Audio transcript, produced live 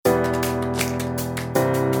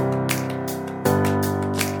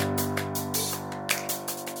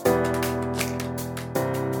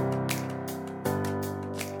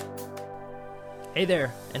Hey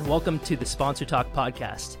there, and welcome to the Sponsor Talk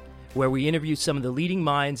podcast, where we interview some of the leading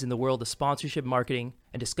minds in the world of sponsorship marketing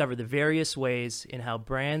and discover the various ways in how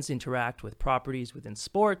brands interact with properties within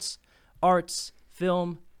sports, arts,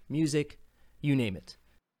 film, music, you name it.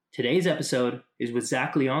 Today's episode is with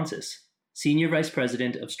Zach Leonsis, Senior Vice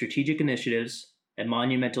President of Strategic Initiatives at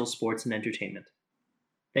Monumental Sports and Entertainment.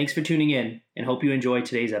 Thanks for tuning in, and hope you enjoy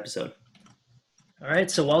today's episode. All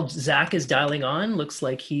right, so while Zach is dialing on, looks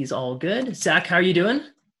like he's all good. Zach, how are you doing?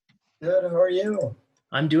 Good, how are you?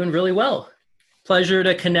 I'm doing really well. Pleasure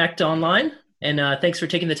to connect online, and thanks for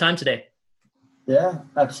taking the time today. Yeah,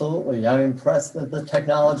 absolutely. I'm impressed that the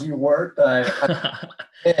technology worked. I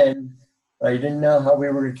didn't know how we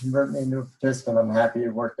were going to convert me into a participant. I'm happy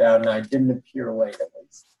it worked out, and I didn't appear late at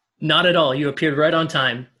least. Not at all. You appeared right on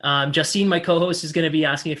time. Justine, my co-host, is going to be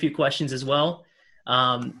asking a few questions as well.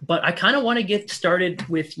 But I kind of want to get started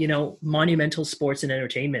with, Monumental Sports and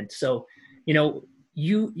Entertainment. So,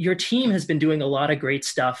 your team has been doing a lot of great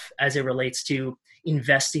stuff as it relates to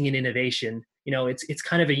investing in innovation. It's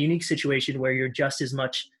kind of a unique situation where you're just as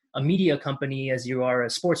much a media company as you are a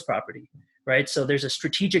sports property, right? So there's a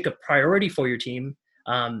strategic priority for your team,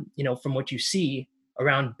 from what you see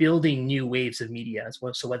around building new waves of media as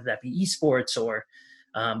well. So whether that be esports or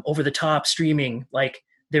over the top streaming,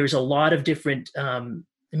 there's a lot of different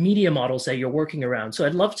media models that you're working around. So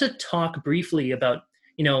I'd love to talk briefly about,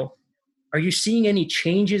 are you seeing any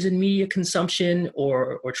changes in media consumption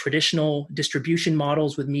or traditional distribution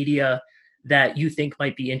models with media that you think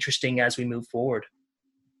might be interesting as we move forward?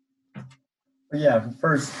 Yeah,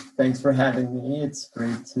 first, thanks for having me. It's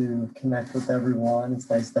great to connect with everyone. It's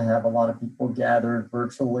nice to have a lot of people gathered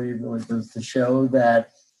virtually. It really goes to show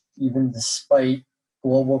that even despite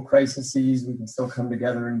global crises, we can still come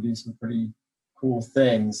together and do some pretty cool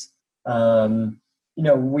things.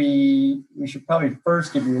 We should probably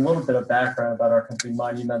first give you a little bit of background about our company,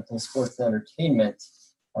 Monumental Sports and Entertainment.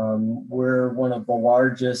 We're one of the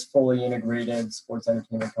largest fully integrated sports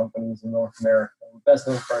entertainment companies in North America. We're best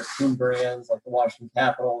known for our team brands like the Washington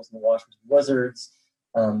Capitals and the Washington Wizards.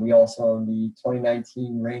 We also own the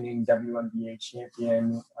 2019 reigning WNBA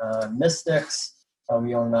champion Mystics.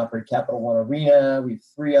 We own and operate Capital One Arena. We have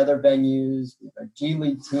 3 other venues. We have a G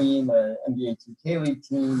League team, an NBA 2K League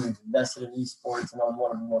team. We've invested in esports and own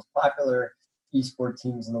one of the most popular esports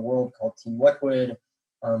teams in the world called Team Liquid.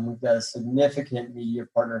 We've got a significant media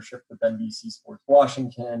partnership with NBC Sports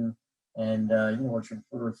Washington. And, what you're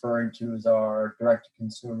referring to is our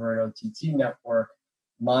direct-to-consumer and OTT network,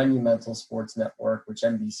 Monumental Sports Network, which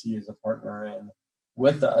NBC is a partner in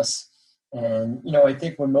with us. And, I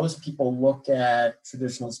think when most people look at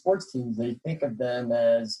traditional sports teams, they think of them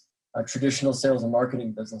as traditional sales and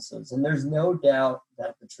marketing businesses. And there's no doubt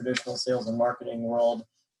that the traditional sales and marketing world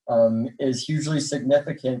is hugely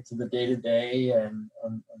significant to the day-to-day and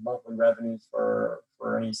monthly revenues for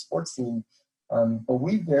any sports team. But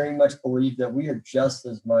we very much believe that we are just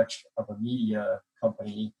as much of a media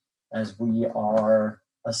company as we are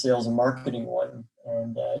a sales and marketing one.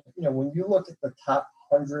 And, when you look at the top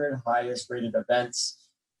 100 highest rated events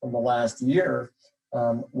from the last year,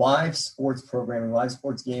 live sports programming, live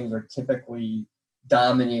sports games are typically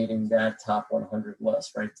dominating that top 100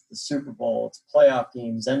 list, right? It's the Super Bowl, it's playoff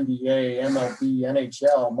games, NBA, MLB,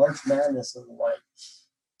 NHL, March Madness, and the like.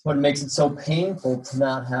 It's what makes it so painful to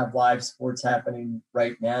not have live sports happening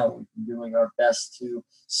right now. We've been doing our best to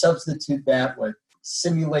substitute that with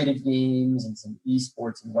simulated games and some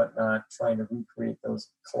esports and whatnot, trying to recreate those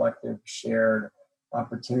collective shared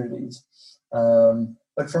opportunities.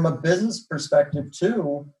 But from a business perspective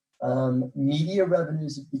too, media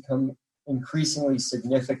revenues have become increasingly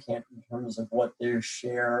significant in terms of what their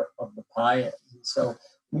share of the pie is. And so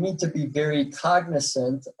we need to be very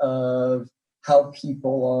cognizant of how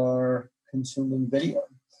people are consuming video.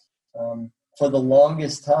 For the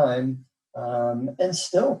longest time, and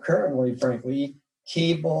still currently, frankly,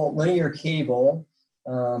 linear cable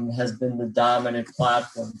has been the dominant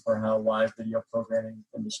platform for how live video programming has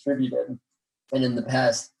been distributed. And in the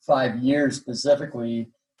past 5 years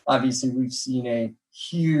specifically, obviously we've seen a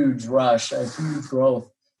huge rush, a huge growth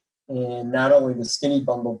in not only the skinny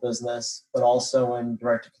bundle business, but also in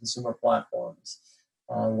direct-to-consumer platforms,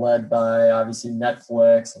 led by obviously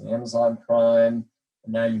Netflix and Amazon Prime.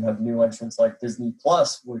 And now you have new entrants like Disney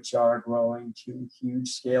Plus, which are growing to huge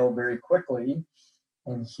scale very quickly.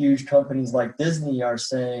 And huge companies like Disney are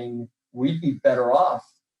saying, we'd be better off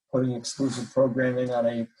putting exclusive programming on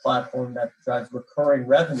a platform that drives recurring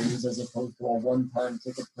revenues as opposed to a one-time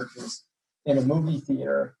ticket purchase in a movie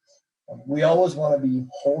theater. We always want to be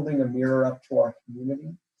holding a mirror up to our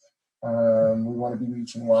community. We want to be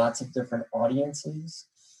reaching lots of different audiences.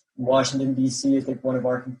 Washington, D.C., I think one of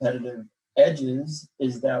our competitive edges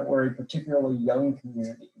is that we're a particularly young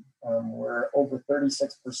community. We're over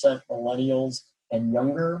 36% millennials and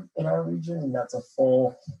younger in our region, and that's a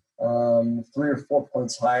full 3 or 4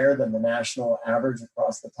 points higher than the national average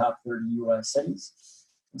across the top 30 U.S. cities.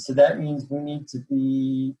 And so that means we need to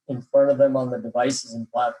be in front of them on the devices and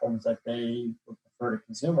platforms that they would prefer to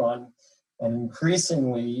consume on. And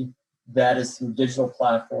increasingly, that is through digital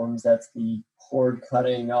platforms. That's the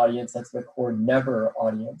cord-cutting audience. That's the cord-never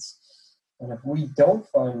audience. And if we don't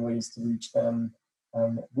find ways to reach them,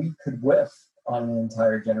 we could whiff on an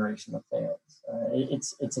entire generation of fans.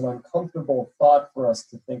 It's an uncomfortable thought for us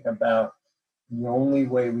to think about. The only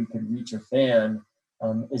way we could reach a fan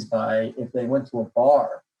is by if they went to a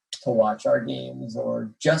bar to watch our games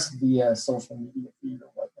or just via social media feed or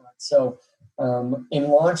whatnot. So in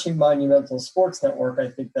launching Monumental Sports Network, I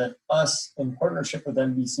think that us in partnership with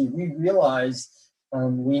NBC, we realized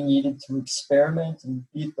we needed to experiment and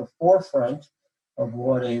be at the forefront of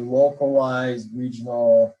what a localized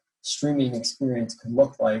regional streaming experience could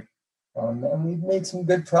look like. And we've made some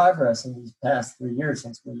good progress in these past 3 years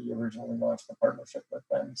since we originally launched the partnership with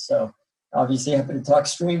them. So obviously happy to talk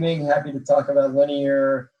streaming, happy to talk about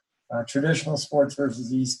linear, traditional sports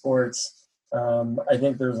versus esports. I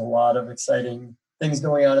think there's a lot of exciting things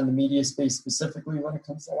going on in the media space, specifically when it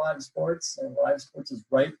comes to live sports. And live sports is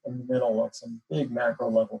right in the middle of some big macro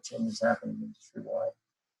level changes happening industry-wide.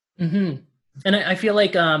 Mm-hmm. And I feel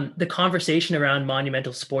like the conversation around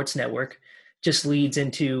Monumental Sports Network just leads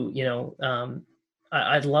into,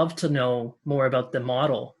 I'd love to know more about the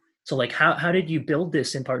model. So like, how did you build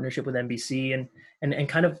this in partnership with NBC and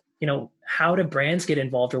kind of, how do brands get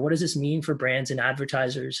involved, or what does this mean for brands and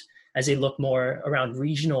advertisers as they look more around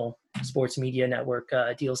regional sports media network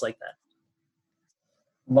deals like that?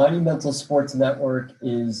 Monumental Sports Network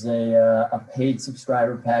is a paid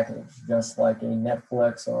subscriber package, just like a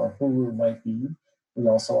Netflix or a Hulu might be. We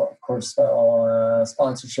also, of course, sell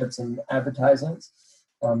sponsorships and advertisements.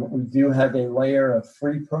 We do have a layer of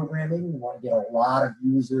free programming. We want to get a lot of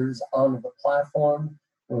users onto the platform.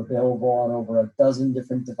 We're available on over a dozen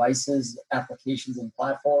different devices, applications, and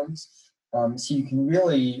platforms. So you can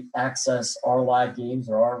really access our live games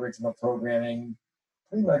or our original programming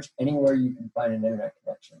pretty much anywhere you can find an internet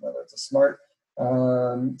connection, whether it's a smart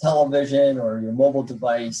television or your mobile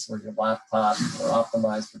device or your laptop, or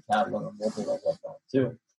optimized for tablet or mobile or whatnot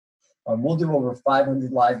too. We'll do over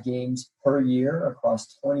 500 live games per year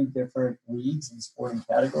across 20 different leagues and sporting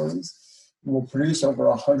categories. We'll produce over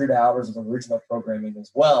 100 hours of original programming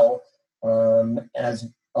as well,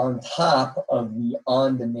 as on top of the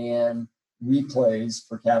on-demand replays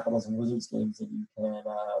for Capitals and Wizards games that you can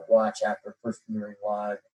watch after first premiering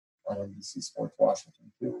live on NBC Sports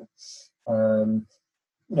Washington too.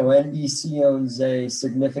 NBC owns a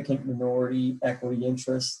significant minority equity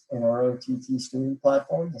interest in our OTT streaming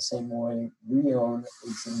platform, the same way we own a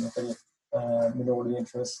significant minority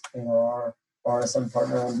interest in our RSN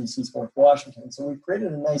partner, NBC Sports Washington. So we've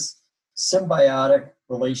created a nice symbiotic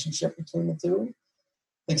relationship between the two.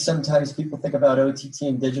 I think sometimes people think about OTT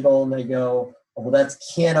and digital and they go, oh, well,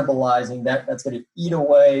 that's cannibalizing, that's going to eat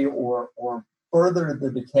away or further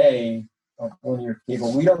the decay of linear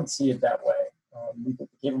cable. We don't see it that way. We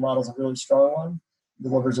think the cable model is a really strong one,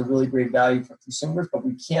 delivers a really great value for consumers, but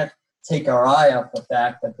we can't take our eye off the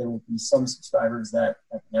fact that there will be some subscribers that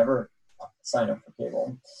have never signed up for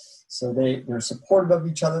cable. So they're supportive of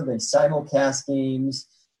each other. They simulcast games.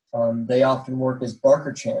 They often work as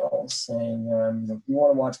barker channels, saying, if you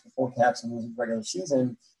want to watch the full Caps and Wizards regular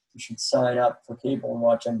season, you should sign up for cable and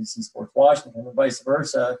watch NBC Sports Washington, and vice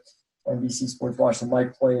versa. NBC Sports Washington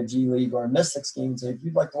might play a G League or a Mystics game. So if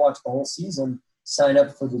you'd like to watch the whole season, sign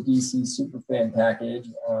up for the DC Superfan package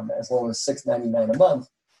as low as $6.99 a month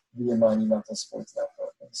via Monumental Sports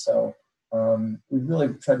Network. And so we've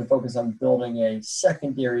really tried to focus on building a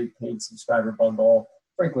secondary paid subscriber bundle,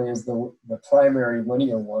 frankly, as the primary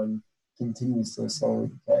linear one continues to slowly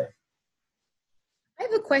decay. I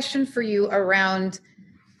have a question for you around,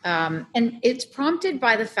 and it's prompted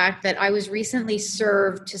by the fact that I was recently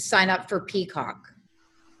served to sign up for Peacock,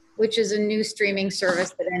 which is a new streaming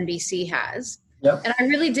service that NBC has. Yep. And I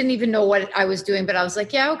really didn't even know what I was doing, but I was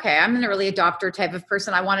like, yeah, okay, I'm an early adopter type of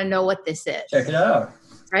person. I want to know what this is. Check it out.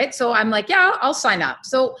 Right? So I'm like, yeah, I'll sign up.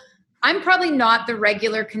 So I'm probably not the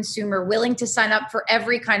regular consumer willing to sign up for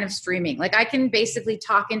every kind of streaming. Like I can basically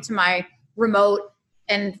talk into my remote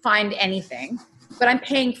and find anything, but I'm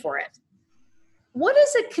paying for it. What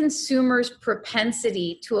is a consumer's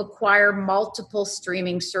propensity to acquire multiple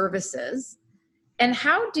streaming services? And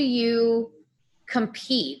how do you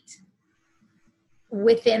compete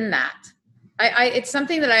within that? It's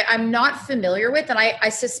something that I'm not familiar with, and I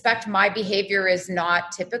suspect my behavior is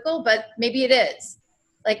not typical, but maybe it is.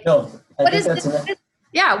 Like, No, I what think is that's this?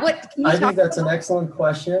 Yeah, what can you I talk think that's about? an excellent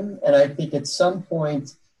question, and I think at some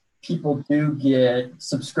point people do get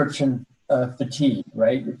subscription fatigue,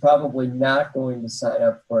 right? You're probably not going to sign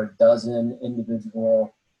up for a dozen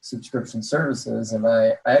individual subscription services, and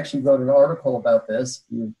I actually wrote an article about this.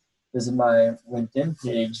 If you visit my LinkedIn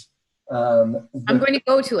page, I'm going to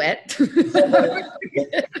go to it.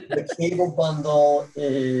 the cable bundle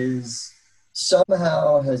is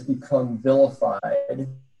somehow has become vilified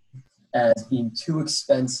as being too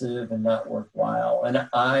expensive and not worthwhile. And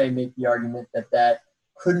I make the argument that that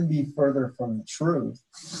couldn't be further from the truth.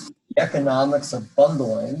 The economics of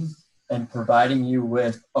bundling and providing you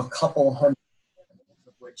with a couple hundred,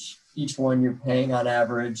 of which each one you're paying on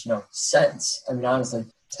average, cents. I mean, honestly,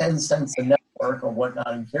 10 cents a network or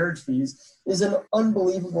whatnot in carriage fees is an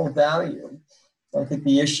unbelievable value. I think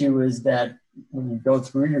the issue is that when you go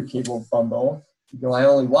through your cable bundle, you go, I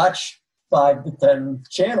only watch 5 to 10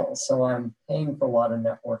 channels, so I'm paying for a lot of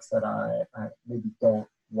networks that I maybe don't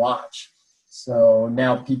watch. So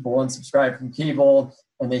now people unsubscribe from cable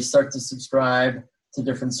and they start to subscribe to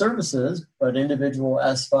different services, but individual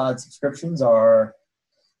SVOD subscriptions are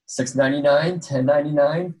 $6.99,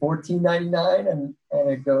 $10.99, $14.99, and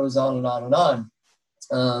it goes on and on and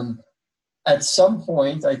on. At some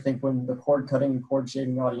point, I think when the cord cutting and cord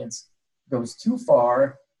shaving audience goes too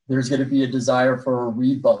far, there's going to be a desire for a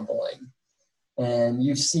rebundling. And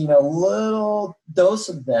you've seen a little dose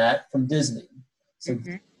of that from Disney. So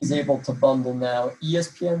Disney is able to bundle now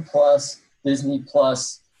ESPN Plus, Disney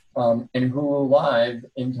Plus, and Hulu Live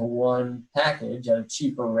into one package at a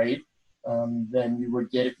cheaper rate than you would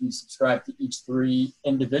get if you subscribe to each three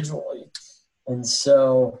individually. And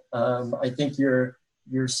so I think you're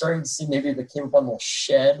starting to see maybe the cable bundle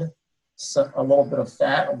shed a little bit of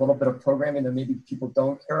fat, a little bit of programming that maybe people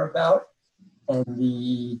don't care about. And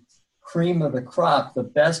the cream of the crop, the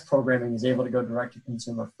best programming is able to go direct to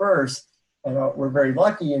consumer first. And we're very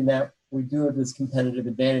lucky in that we do have this competitive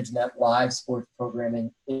advantage in that live sports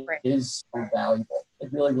programming is so valuable.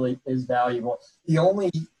 It really, really is valuable. The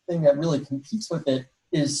only thing that really competes with it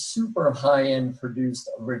is super high-end produced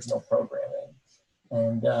original programming.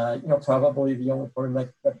 And, probably the only program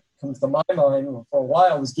that comes to my mind for a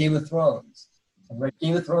while was Game of Thrones. Right?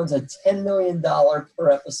 Game of Thrones had $10 million per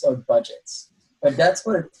episode budgets. But that's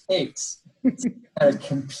what it takes to kind of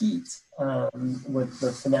compete with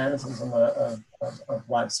the fanaticism of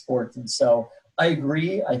live sports. And so I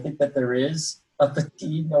agree. I think that there is a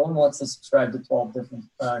fatigue. No one wants to subscribe to 12 different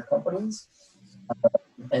companies.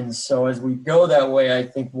 And so as we go that way, I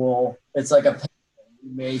think it's like we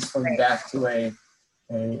may swing back to a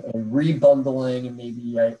rebundling, and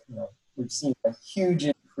maybe we've seen a huge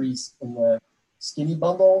increase in the skinny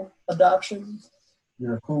bundle adoption.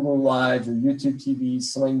 Your Hulu Live, your YouTube TVs,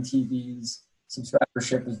 Sling TVs,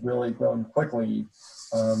 subscribership has really grown quickly.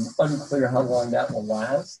 Unclear how long that will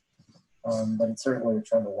last, but it's certainly a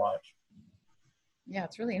trend to watch. Yeah,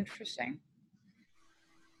 it's really interesting.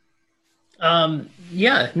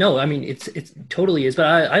 It totally is,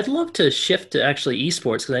 but I'd love to shift to actually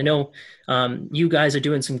esports, because I know you guys are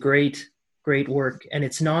doing some great work, and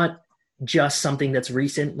it's not just something that's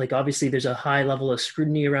recent. Like, obviously there's a high level of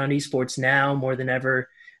scrutiny around esports now more than ever,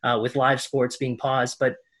 with live sports being paused.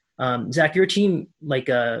 But Zach, your team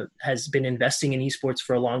has been investing in esports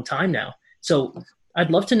for a long time now. So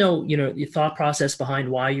I'd love to know, your thought process behind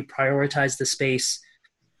why you prioritize the space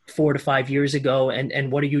 4 to 5 years ago,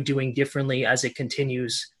 and what are you doing differently as it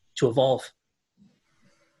continues to evolve?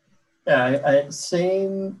 Yeah,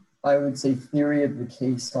 I would say theory of the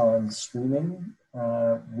case on streaming.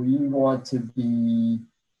 We want to be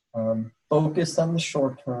focused on the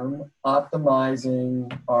short term,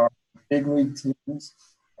 optimizing our big league teams,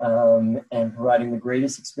 and providing the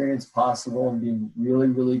greatest experience possible, and being really,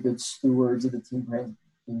 really good stewards of the team brand,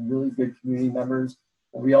 being really good community members.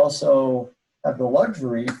 But we also have the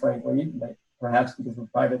luxury, frankly, perhaps because we're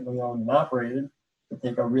privately owned and operated, to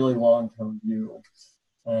take a really long-term view.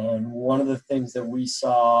 And one of the things that we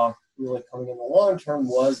saw really coming in the long term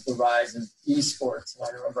was the rise of esports. And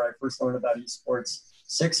I remember I first learned about esports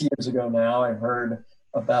 6 years ago now. I heard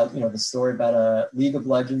about, the story about a League of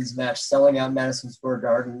Legends match selling out Madison Square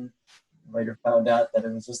Garden. Later found out that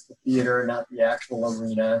it was just the theater, not the actual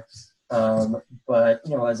arena. But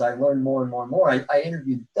as I learned more and more and more, I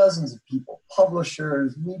interviewed dozens of people,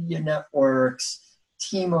 publishers, media networks,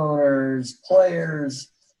 team owners, players,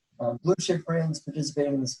 blue chip brands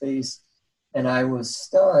participating in the space. And I was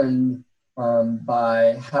stunned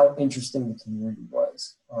by how interesting the community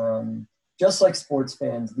was. just like sports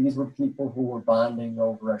fans, these were people who were bonding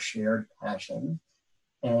over a shared passion.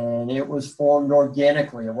 And it was formed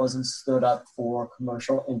organically. It wasn't stood up for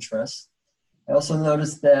commercial interest. I also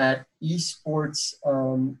noticed that esports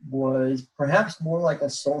was perhaps more like a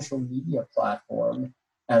social media platform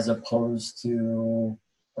as opposed to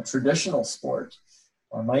a traditional sport.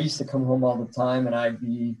 I used to come home all the time and I'd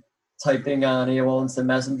be typing on AOL Instant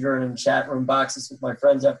Messenger and in chat room boxes with my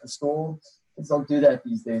friends after school. Kids don't do that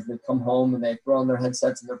these days. They come home and they throw on their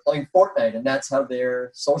headsets and they're playing Fortnite, and that's how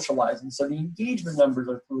they're socializing. So the engagement numbers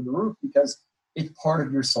are through the roof because it's part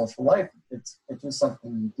of your social life. It's just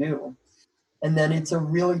something you do. And then it's a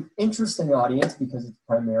really interesting audience because it's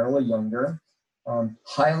primarily younger,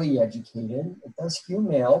 highly educated. It does skew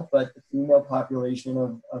male, but the female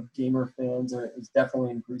population of gamer fans is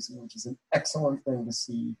definitely increasing, which is an excellent thing to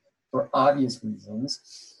see for obvious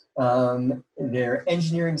reasons. They're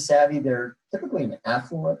engineering savvy. They're typically an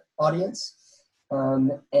affluent audience,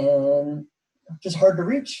 and just hard to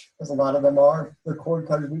reach because a lot of them are the cord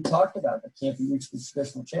cutters we talked about that can't be reached with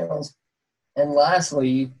traditional channels. And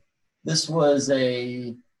lastly, this was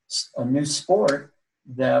a new sport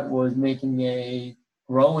that was making a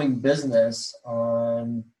growing business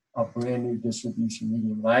on a brand new distribution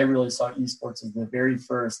medium. And I really saw esports as the very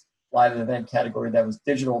first live event category that was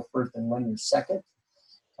digital first and linear second.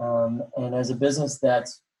 And as a business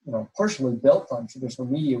that's partially built on traditional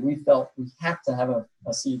media, we felt we have to have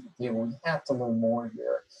a seat at the table. We have to learn more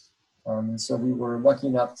here. And so we were lucky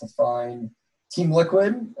enough to find Team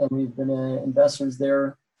Liquid, and we've been investors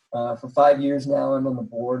there for 5 years now. I'm on the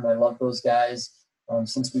board, and I love those guys.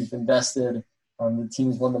 Since we've invested, the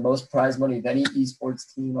team's won the most prize money of any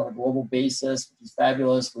esports team on a global basis, which is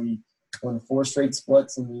fabulous. We won 4 straight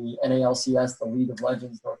splits in the NALCS, the League of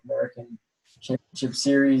Legends North American Championship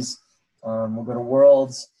Series. We'll go to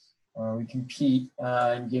Worlds. We compete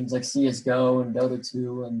in games like CSGO and Dota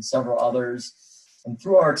 2 and several others. And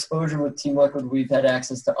through our exposure with Team Liquid, we've had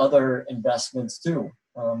access to other investments too.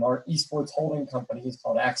 Our esports holding company is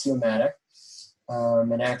called Axiomatic.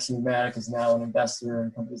 And Axiomatic is now an investor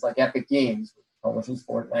in companies like Epic Games, which publishes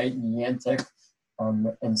Fortnite, and Niantic,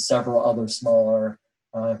 and several other smaller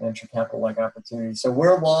venture capital-like opportunities. So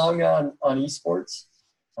we're long on esports,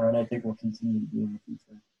 and I think we'll continue to be in the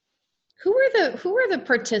future. Who are the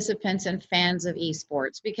participants and fans of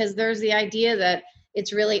esports? Because there's the idea that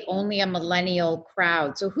it's really only a millennial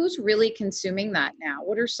crowd. So who's really consuming that now?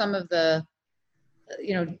 What are some of the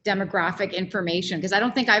demographic information? Because I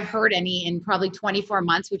don't think I've heard any in probably 24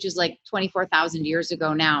 months, which is like 24,000 years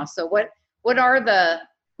ago now. So who are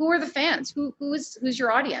the fans? Who's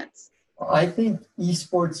your audience? I think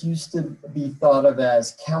esports used to be thought of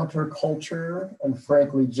as counterculture, and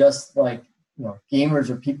frankly, just like gamers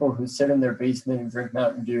are people who sit in their basement and drink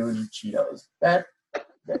Mountain Dew and eat Cheetos.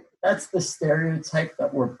 That's the stereotype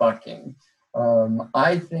that we're bucking.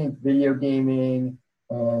 I think video gaming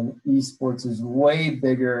and esports is way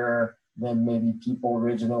bigger than maybe people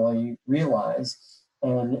originally realized.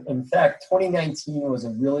 And in fact, 2019 was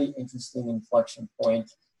a really interesting inflection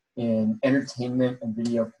point in entertainment and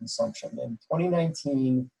video consumption. In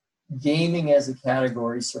 2019, gaming as a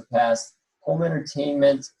category surpassed home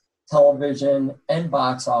entertainment, television, and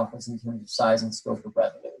box office in terms of size and scope of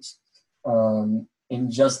revenues. In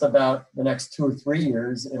just about the next 2 or 3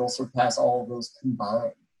 years, it'll surpass all of those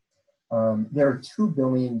combined. There are 2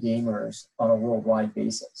 billion gamers on a worldwide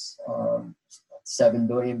basis. 7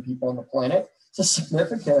 billion people on the planet. It's a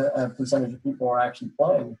significant percentage of people are actually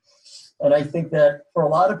playing. And I think that for a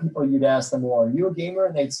lot of people, you'd ask them, well, are you a gamer?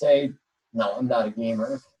 And they'd say, no, I'm not a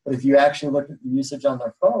gamer. But if you actually look at the usage on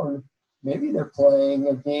their phone, maybe they're playing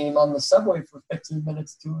a game on the subway for 15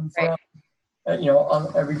 minutes to and from,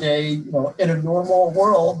 on every day, in a normal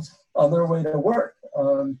world on their way to work.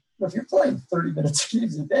 If you're playing 30 minutes of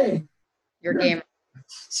games a day, you're a gamer.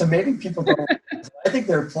 So maybe people don't. I think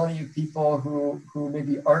there are plenty of people who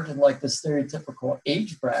maybe aren't in like the stereotypical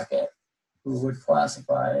age bracket who would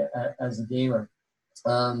classify as a gamer.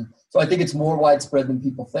 So I think it's more widespread than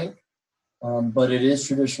people think, but it is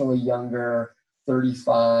traditionally younger,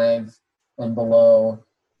 35 and below,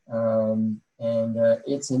 and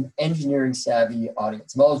it's an engineering savvy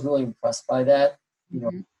audience. I'm always really impressed by that.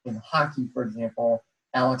 In hockey, for example,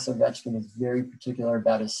 Alex Ovechkin is very particular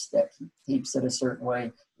about his stick. He tapes it a certain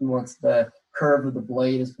way. He wants the curve of the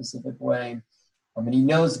blade a specific way. And he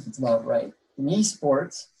knows if it's not right. In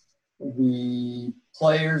esports, the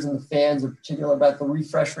players and the fans are particular about the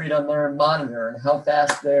refresh rate on their monitor and how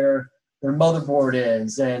fast their motherboard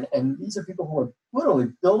is. And these are people who are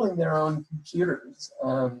literally building their own computers.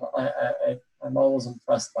 I'm always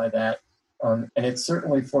impressed by that. And it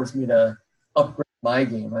certainly forced me to upgrade my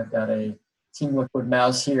game. I've got a Team Liquid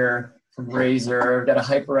mouse here from Razer. I've got a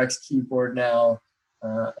HyperX keyboard now.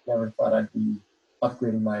 I never thought I'd be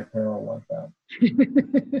upgrading my apparel like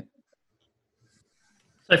that.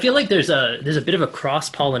 I feel like there's a bit of a cross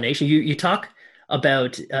pollination. You talk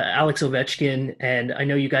about Alex Ovechkin, and I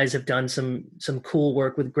know you guys have done some cool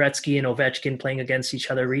work with Gretzky and Ovechkin playing against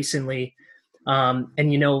each other recently.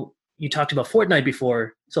 And you talked about Fortnite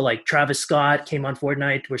before, so like Travis Scott came on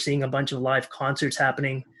Fortnite. We're seeing a bunch of live concerts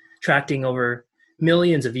happening, attracting over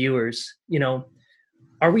millions of viewers.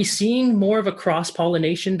 Are we seeing more of a cross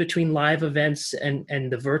pollination between live events and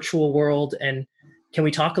the virtual world? And can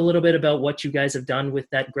we talk a little bit about what you guys have done with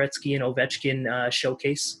that Gretzky and Ovechkin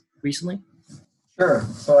showcase recently? Sure.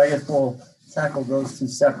 So I guess we'll tackle those two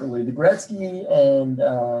separately. The Gretzky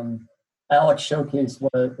and Alex showcase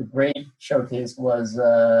was the great showcase was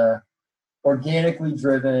organically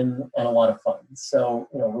driven and a lot of fun. So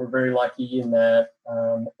we're very lucky in that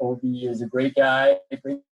Ovi is a great guy, a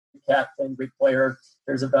great captain, great player.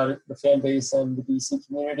 Cares about the fan base and the BC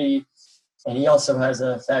community. And he also has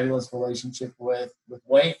a fabulous relationship with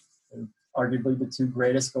Wayne, arguably the two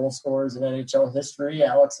greatest goal scorers in NHL history.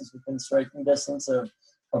 Alex is within striking distance of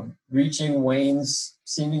reaching Wayne's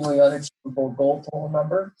seemingly unachievable goal total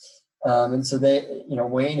number. And so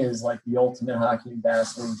Wayne is like the ultimate hockey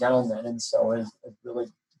ambassador and gentleman, and so has really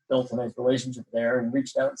built a nice relationship there and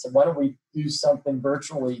reached out and said, why don't we do something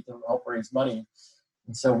virtually to help raise money?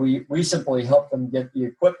 And so we simply helped them get the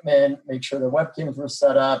equipment, make sure the webcams were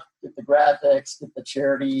set up, get the graphics, get the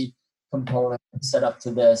charity component set up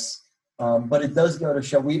to this. But it does go to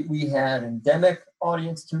show we had endemic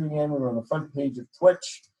audience tuning in. We were on the front page of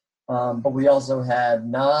Twitch, but we also had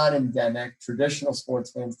non-endemic traditional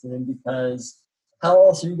sports fans tune in, because how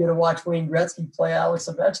else are you going to watch Wayne Gretzky play Alex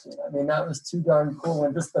Ovechkin? I mean, that was too darn cool.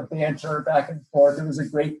 And just the banter back and forth. It was a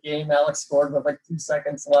great game. Alex scored with like 2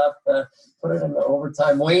 seconds left, put it into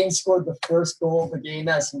overtime. Wayne scored the first goal of the game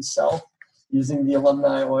as himself using the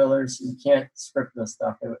Alumni Oilers. You can't script this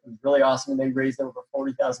stuff. It was really awesome. And they raised over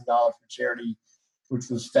 $40,000 for charity, which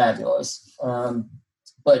was fabulous.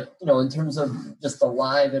 But, in terms of just the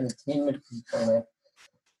live entertainment component,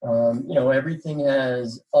 everything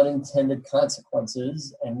has unintended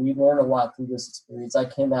consequences, and we learn a lot through this experience. I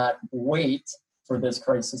cannot wait for this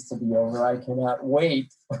crisis to be over. I cannot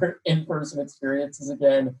wait for in-person experiences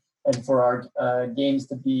again and for our games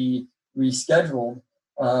to be rescheduled.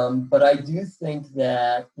 But I do think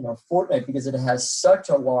that, Fortnite, because it has such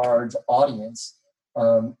a large audience,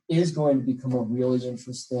 is going to become a really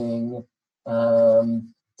interesting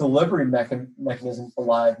delivery mechanism for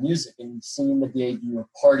live music. And you've seen the debut of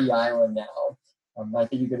Party Island now. I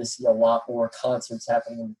think you're going to see a lot more concerts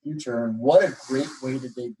happening in the future. And what a great way to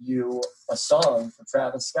debut a song for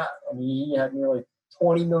Travis Scott. I mean, he had nearly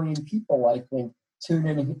 20 million people, I think, tune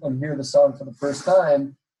in and hear the song for the first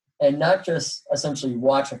time. And not just essentially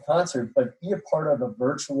watch a concert, but be a part of a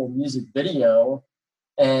virtual music video.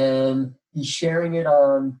 And be sharing it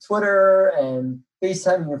on Twitter and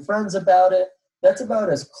FaceTiming your friends about it. That's about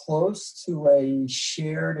as close to a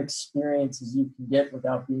shared experience as you can get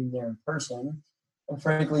without being there in person. And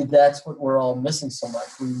frankly, that's what we're all missing so much.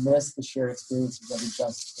 We miss the shared experiences that we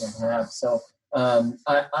just can't have. So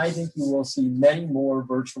I think you will see many more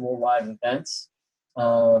virtual live events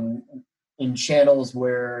in channels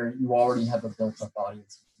where you already have a built-up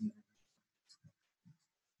audience.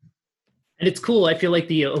 And it's cool. I feel like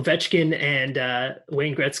the Ovechkin and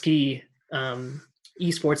Wayne Gretzky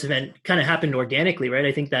esports event kind of happened organically, right?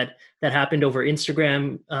 I think that happened over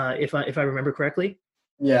Instagram, if I remember correctly.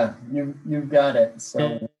 Yeah, you've got it.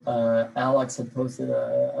 So Alex had posted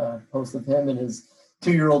a post of him and his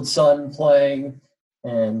 2-year-old son playing,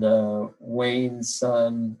 and Wayne's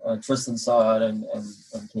son Tristan saw it and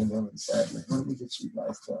came in and said, "Why don't we get you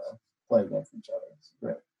guys to play against each other?" It's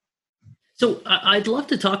great. So I'd love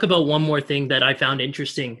to talk about one more thing that I found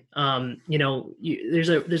interesting. There's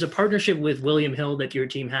a partnership with William Hill that your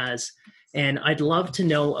team has, and I'd love to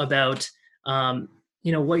know about,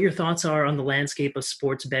 what your thoughts are on the landscape of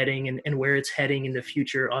sports betting and where it's heading in the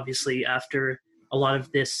future, obviously after a lot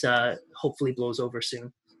of this hopefully blows over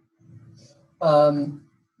soon.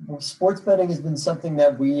 Sports betting has been something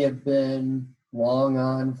that we have been long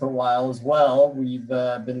on for a while as well. We've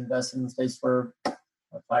been invested in the space for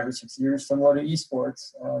 5 or 6 years, similar to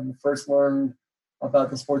esports. First learned about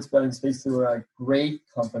the sports betting space through a great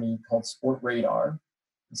company called Sportradar.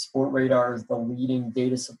 Sportradar is the leading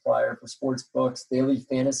data supplier for sports books, daily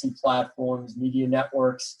fantasy platforms, media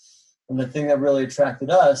networks. And the thing that really attracted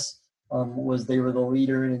us was they were the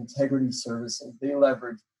leader in integrity services. They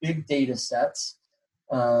leverage big data sets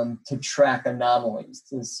to track anomalies,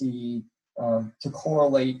 to see to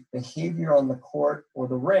correlate behavior on the court or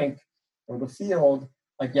the rink or the field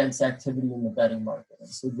against activity in the betting market. And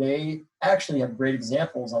so they actually have great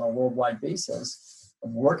examples on a worldwide basis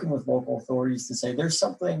of working with local authorities to say there's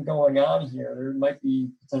something going on here. There might be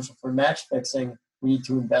potential for match fixing. We need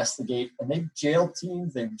to investigate. And they've jailed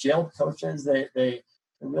teams, they've jailed coaches, they're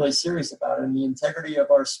really serious about it. And the integrity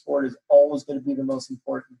of our sport is always going to be the most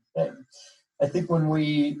important thing. I think when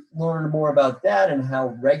we learn more about that and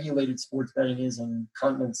how regulated sports betting is in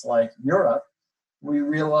continents like Europe, we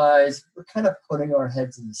realize we're kind of putting our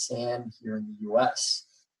heads in the sand here in the US.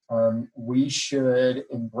 We should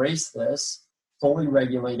embrace this, fully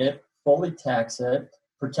regulate it, fully tax it,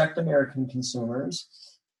 protect American consumers,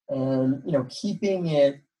 and keeping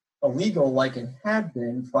it illegal like it had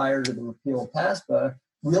been prior to the repeal of PASPA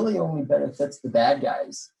really only benefits the bad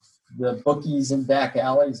guys, the bookies and back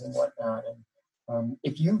alleys and whatnot. And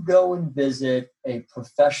if you go and visit a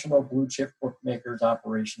professional blue chip bookmaker's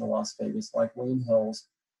operation in Las Vegas, like Wayne Hills,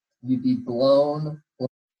 you'd be blown away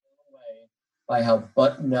by how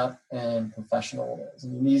buttoned up and professional it is. I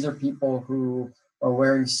mean, these are people who are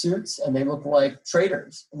wearing suits and they look like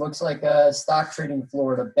traders. It looks like a stock trading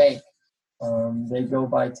floor at a bank. They go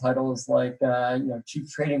by titles like,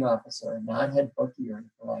 chief trading officer, not head bookie or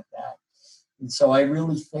anything like that. And so I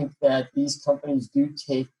really think that these companies do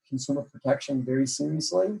take consumer protection very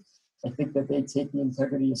seriously. I think that they take the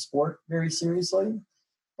integrity of sport very seriously.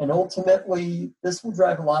 And ultimately, this will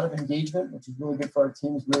drive a lot of engagement, which is really good for our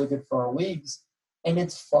teams, really good for our leagues. And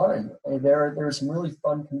it's fun. And there are some really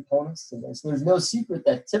fun components to this. There's no secret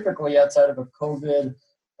that typically outside of a COVID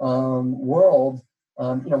world,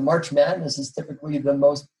 March Madness is typically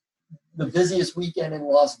the busiest weekend in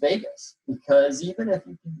Las Vegas, because even if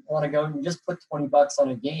you want to go and just put $20 on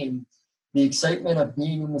a game, the excitement of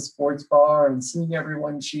being in the sports bar and seeing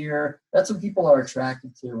everyone cheer, that's what people are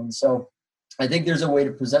attracted to. And so I think there's a way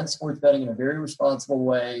to present sports betting in a very responsible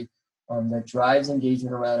way that drives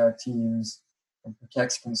engagement around our teams and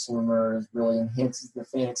protects consumers, really enhances the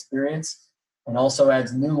fan experience, and also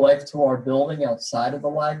adds new life to our building outside of the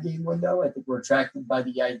live game window. I think we're attracted by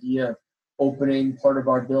the idea of opening part of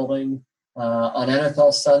our building on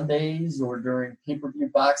NFL Sundays or during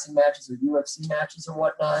pay-per-view boxing matches or UFC matches or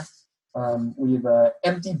whatnot. We have an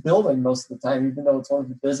empty building most of the time, even though it's one of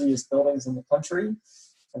the busiest buildings in the country.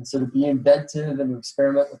 And so to be inventive and to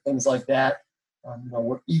experiment with things like that,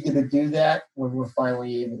 we're eager to do that when we're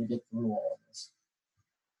finally able to get through all of this.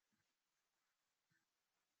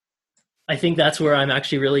 I think that's where I'm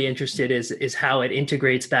actually really interested is how it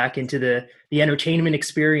integrates back into the entertainment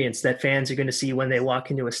experience that fans are going to see when they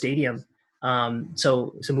walk into a stadium.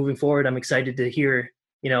 So moving forward, I'm excited to hear,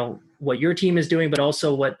 what your team is doing, but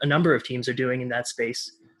also what a number of teams are doing in that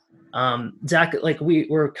space. Zach,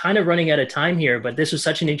 we're kind of running out of time here, but this was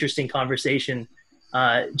such an interesting conversation.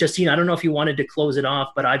 Justine, I don't know if you wanted to close it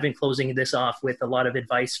off, but I've been closing this off with a lot of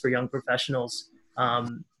advice for young professionals.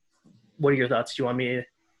 What are your thoughts? Do you want me to?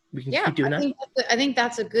 We can keep doing that. I think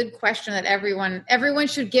that's a good question that everyone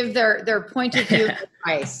should give their point of view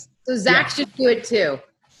advice. So Zach should do it too.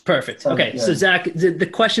 Perfect. Okay. So Zach, the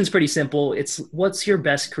question's pretty simple. It's what's your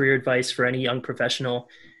best career advice for any young professional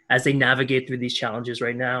as they navigate through these challenges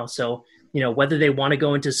right now? So, whether they want to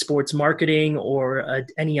go into sports marketing or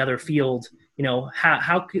any other field,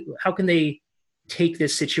 how can they take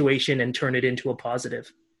this situation and turn it into a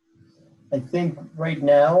positive? I think right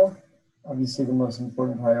now, obviously the most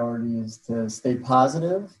important priority is to stay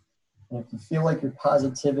positive. And if you feel like your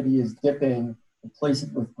positivity is dipping, replace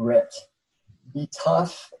it with grit. Be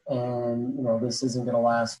tough, and this isn't going to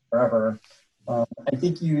last forever. I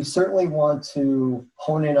think you certainly want to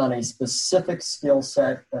hone in on a specific skill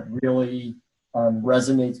set that really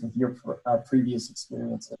resonates with your previous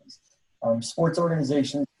experiences. Sports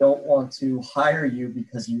organizations don't want to hire you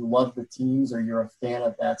because you love the teams or you're a fan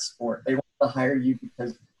of that sport. They want to hire you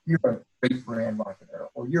because you're a great brand marketer,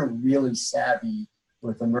 or you're really savvy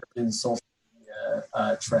with emerging social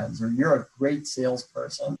media trends, or you're a great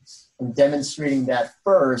salesperson. And demonstrating that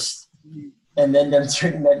first, and then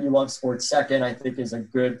demonstrating that you love sports second, I think is a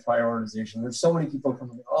good prioritization. There's so many people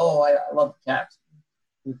coming, I love Caps.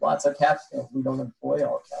 There's lots of Caps fans. We don't employ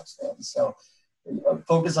all Caps fans. So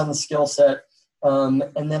focus on the skill set. And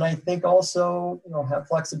then I think also, have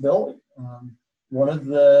flexibility. One of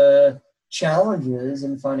the challenges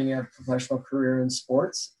in finding a professional career in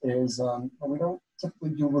sports is we don't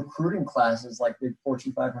typically do recruiting classes like big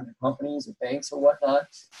Fortune 500 companies or banks or whatnot,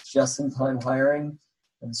 just-in-time hiring.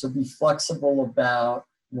 And so be flexible about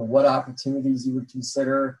what opportunities you would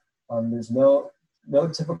consider. There's no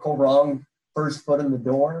typical wrong first foot in the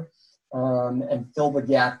door. and fill the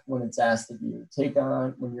gap when it's asked of you.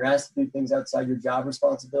 When you're asked to do things outside your job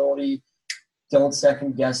responsibility, don't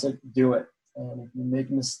second guess it, do it. And if you make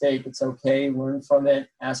a mistake, it's okay, learn from it,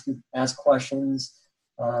 ask questions,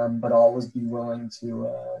 but always be willing to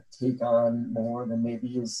take on more than maybe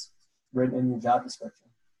is written in your job description.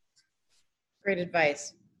 Great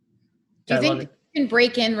advice. Do you think you can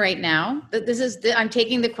break in right now? I'm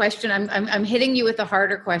taking the question. I'm hitting you with a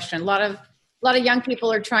harder question. A lot of young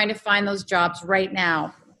people are trying to find those jobs right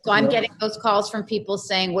now. So I'm getting those calls from people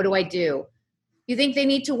saying, "What do I do?" You think they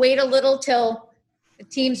need to wait a little till the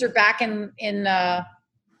teams are back in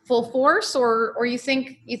full force, or you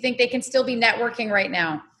think they can still be networking right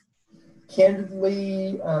now?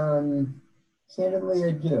 Candidly,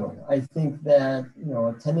 I do. I think that,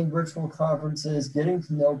 attending virtual conferences, getting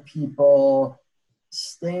to know people,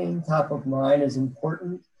 staying top of mind is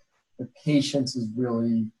important. The patience is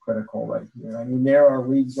really critical right here. I mean, there are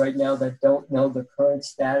leagues right now that don't know the current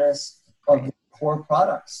status of the core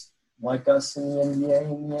products, like us in the NBA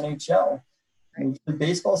and the NHL. The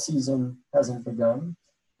baseball season hasn't begun.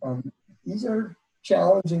 These are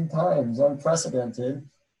challenging times, unprecedented.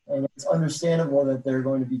 And it's understandable that there are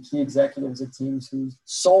going to be key executives at teams whose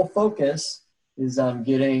sole focus is on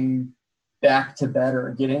getting back to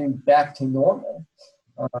better, getting back to normal.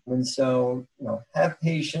 And so, have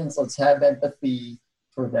patience. Let's have empathy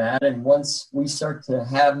for that. And once we start to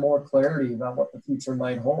have more clarity about what the future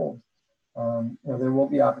might hold, there will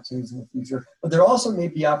be opportunities in the future. But there also may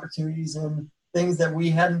be opportunities in things that we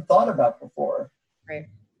hadn't thought about before. Right.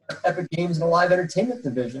 Epic Games in the live entertainment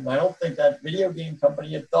division. I don't think that video game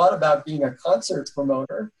company had thought about being a concert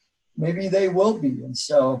promoter. Maybe they will be. And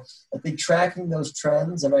so I think tracking those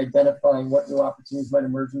trends and identifying what new opportunities might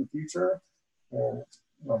emerge in the future will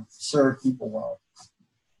serve people well.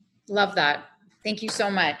 Love that. Thank you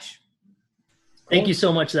so much. Thank you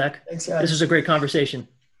so much, Zach. Thanks, guys. This was a great conversation.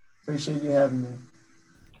 Appreciate you having me.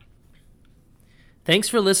 Thanks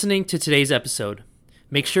for listening to today's episode.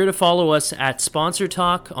 Make sure to follow us at Sponsor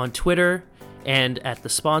Talk on Twitter and at the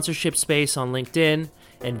Sponsorship Space on LinkedIn,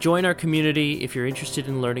 and join our community if you're interested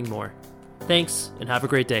in learning more. Thanks, and have a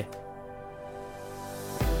great day.